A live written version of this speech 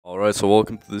Alright, so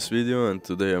welcome to this video, and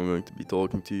today I'm going to be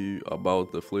talking to you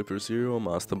about the Flipper Zero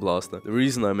Masta-Blasta. The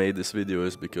reason I made this video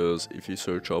is because if you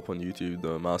search up on YouTube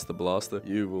the Masta-Blasta,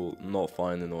 you will not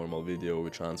find a normal video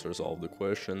which answers all the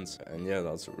questions, and yeah,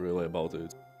 that's really about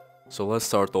it. So let's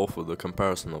start off with a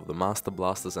comparison of the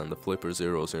Masta-Blastas and the Flipper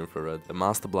Zero's infrared. The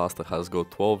Masta-Blasta has got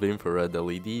 12 infrared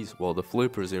LEDs, while the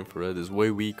Flipper's infrared is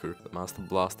way weaker. The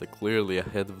Masta-Blasta clearly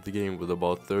ahead of the game with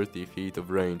about 30 feet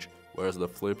of range, whereas the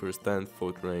Flipper's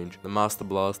 10-foot range. The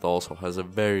Masta-Blasta also has a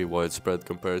very wide spread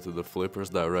compared to the Flipper's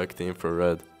direct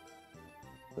infrared.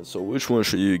 So which one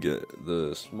should you get?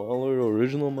 The smaller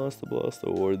original Masta-Blasta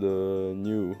or the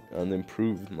new and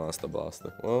improved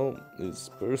Masta-Blasta? Well, it's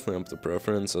personally up to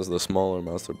preference, as the smaller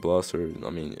Masta-Blasta, I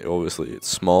mean, obviously it's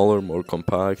smaller, more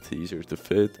compact, easier to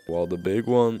fit, while the big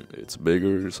one, it's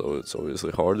bigger, so it's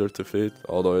obviously harder to fit,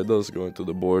 although it does go into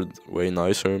the board way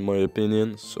nicer in my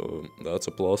opinion, so that's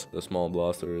a plus. The small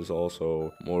blaster is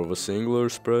also more of a singular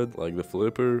spread, like the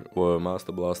Flipper, while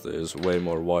Masta-Blasta is way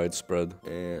more widespread,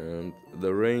 and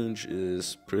the range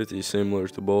is pretty similar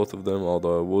to both of them,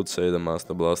 although I would say the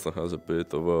Masta-Blasta has a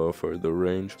bit of a further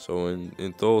range. So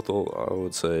in total, I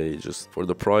would say just for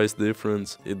the price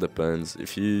difference, it depends.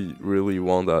 If you really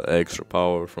want that extra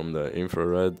power from the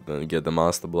infrared, then get the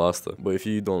Masta-Blasta. But if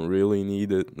you don't really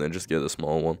need it, then just get a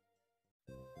small one.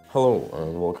 Hello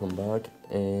and welcome back,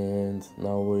 and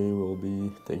now we will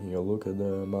be taking a look at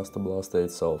the Masta-Blasta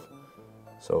itself.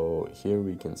 So here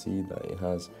we can see that it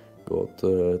has got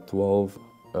 12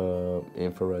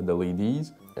 infrared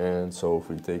LEDs, and so if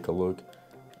we take a look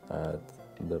at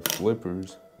the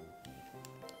Flipper's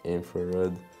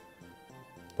infrared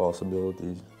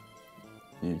possibilities,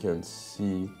 you can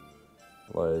see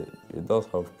like it does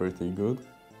have pretty good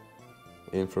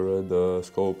infrared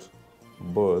scopes,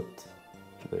 but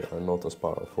they are not as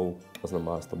powerful as the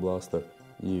Masta-Blasta.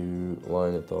 You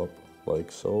line it up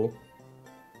like so,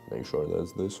 make sure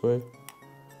that's this way,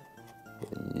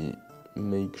 and you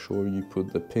make sure you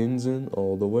put the pins in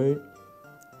all the way,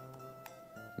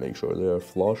 make sure they are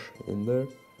flush in there.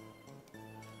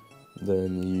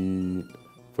 Then you,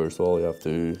 first of all, you have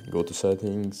to go to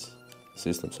settings,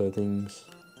 system settings,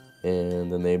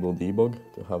 and enable debug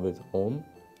to have it on.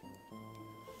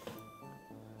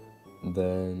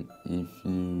 Then if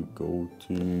you go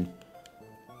to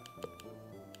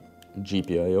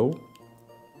GPIO,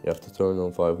 you have to turn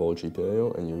on 5V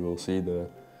GPIO, and you will see the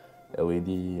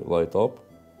LED light up.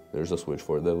 There's a switch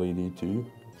for the LED too,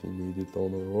 if you need it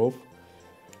on or off.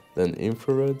 Then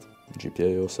infrared,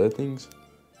 GPIO settings,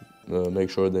 make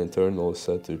sure the internal is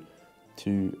set to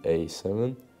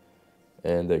 2A7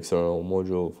 and the external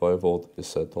module 5V is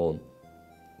set on.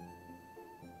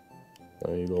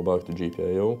 Now you go back to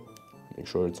GPIO, make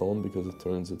sure it's on because it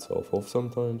turns itself off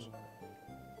sometimes.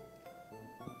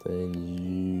 Then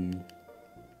you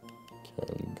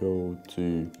can go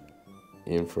to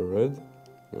infrared,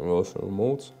 universal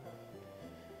remotes,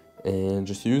 and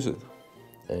just use it,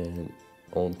 and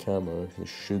on camera you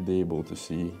should be able to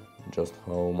see just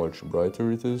how much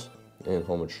brighter it is and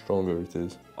how much stronger it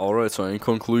is. Alright, so in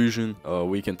conclusion,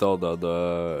 we can tell that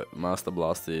the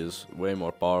Masta-Blasta is way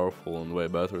more powerful and way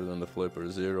better than the Flipper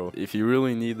Zero. If you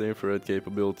really need the infrared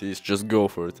capabilities, just go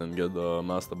for it and get the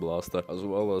Masta-Blasta, as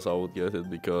well as I would get it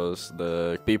because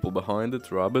the people behind it,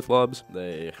 RabbitLabs,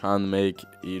 they hand make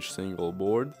each single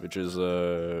board, which is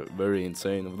very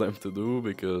insane of them to do,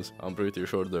 because I'm pretty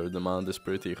sure their demand is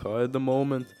pretty high at the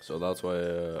moment, so that's why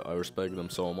I respect them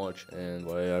so much, and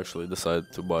why I actually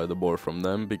decided to buy the board from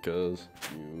them, because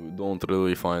you don't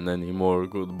really find any more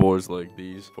good boards like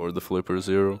these for the Flipper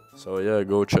Zero. So yeah,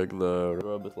 go check the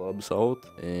RabbitLabs out,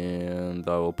 and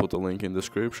I will put a link in the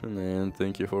description, and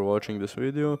thank you for watching this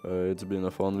video. It's been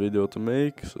a fun video to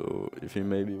make, so if you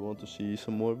maybe want to see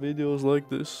some more videos like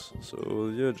this,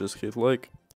 so yeah, just hit like.